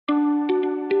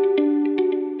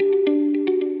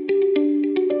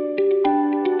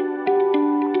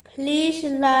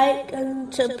like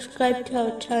and subscribe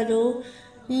to our channel.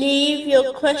 Leave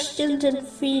your questions and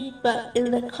feedback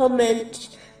in the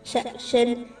comments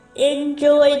section.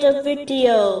 Enjoy the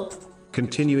video.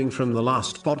 Continuing from the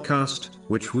last podcast,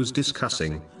 which was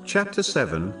discussing chapter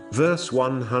 7, verse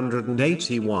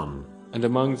 181. And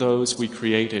among those we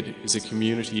created is a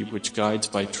community which guides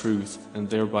by truth and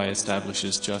thereby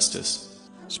establishes justice.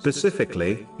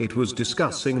 Specifically, it was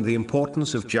discussing the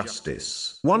importance of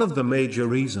justice. One of the major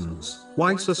reasons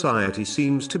why society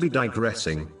seems to be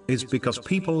digressing is because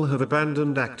people have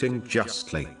abandoned acting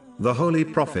justly. The Holy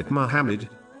Prophet Muhammad,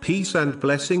 peace and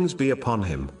blessings be upon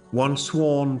him, once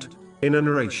warned, in a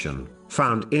narration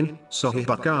found in Sahih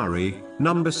Bukhari,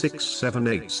 number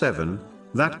 6787,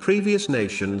 that previous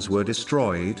nations were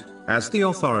destroyed, as the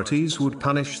authorities would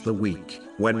punish the weak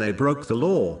when they broke the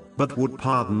law, but would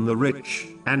pardon the rich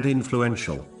and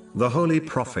influential. The Holy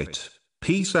Prophet,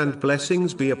 peace and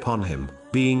blessings be upon him,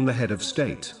 being the head of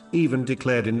state, even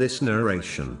declared in this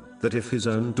narration that if his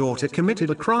own daughter committed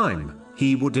a crime,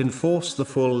 he would enforce the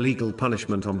full legal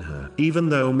punishment on her. Even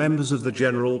though members of the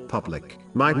general public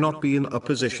might not be in a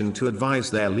position to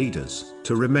advise their leaders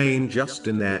to remain just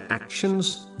in their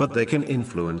actions, but they can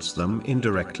influence them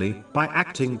indirectly by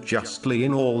acting justly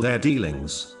in all their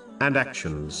dealings and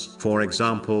actions. For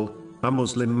example, a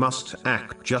Muslim must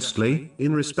act justly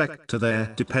in respect to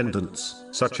their dependents,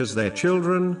 such as their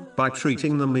children, by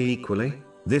treating them equally.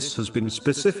 This has been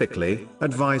specifically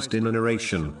advised in a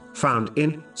narration found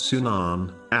in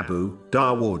Sunan Abu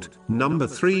Dawood, number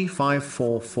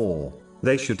 3544.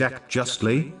 They should act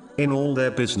justly in all their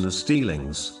business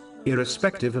dealings,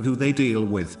 irrespective of who they deal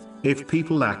with. If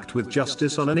people act with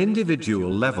justice on an individual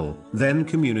level, then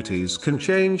communities can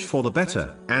change for the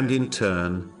better, and in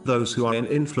turn, those who are in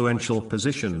influential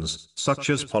positions,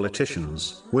 such as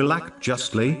politicians, will act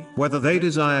justly, whether they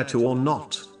desire to or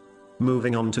not.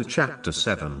 Moving on to chapter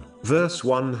 7, verse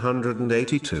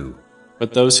 182.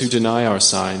 But those who deny our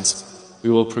signs, we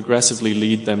will progressively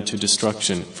lead them to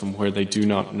destruction from where they do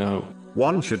not know.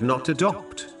 One should not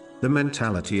adopt the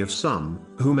mentality of some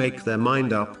who make their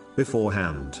mind up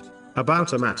beforehand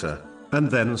about a matter, and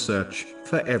then search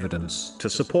for evidence to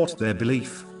support their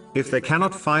belief. If they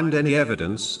cannot find any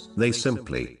evidence, they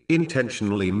simply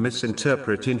intentionally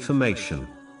misinterpret information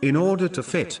in order to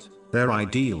fit their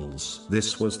ideals.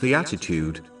 This was the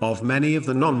attitude of many of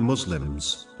the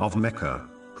non-Muslims of Mecca,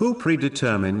 who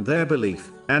predetermined their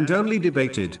belief and only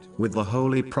debated with the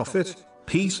Holy Prophet,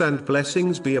 peace and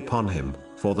blessings be upon him,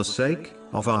 for the sake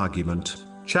of argument.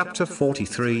 Chapter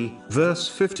 43, verse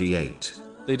 58.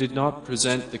 They did not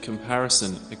present the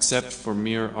comparison except for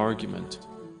mere argument.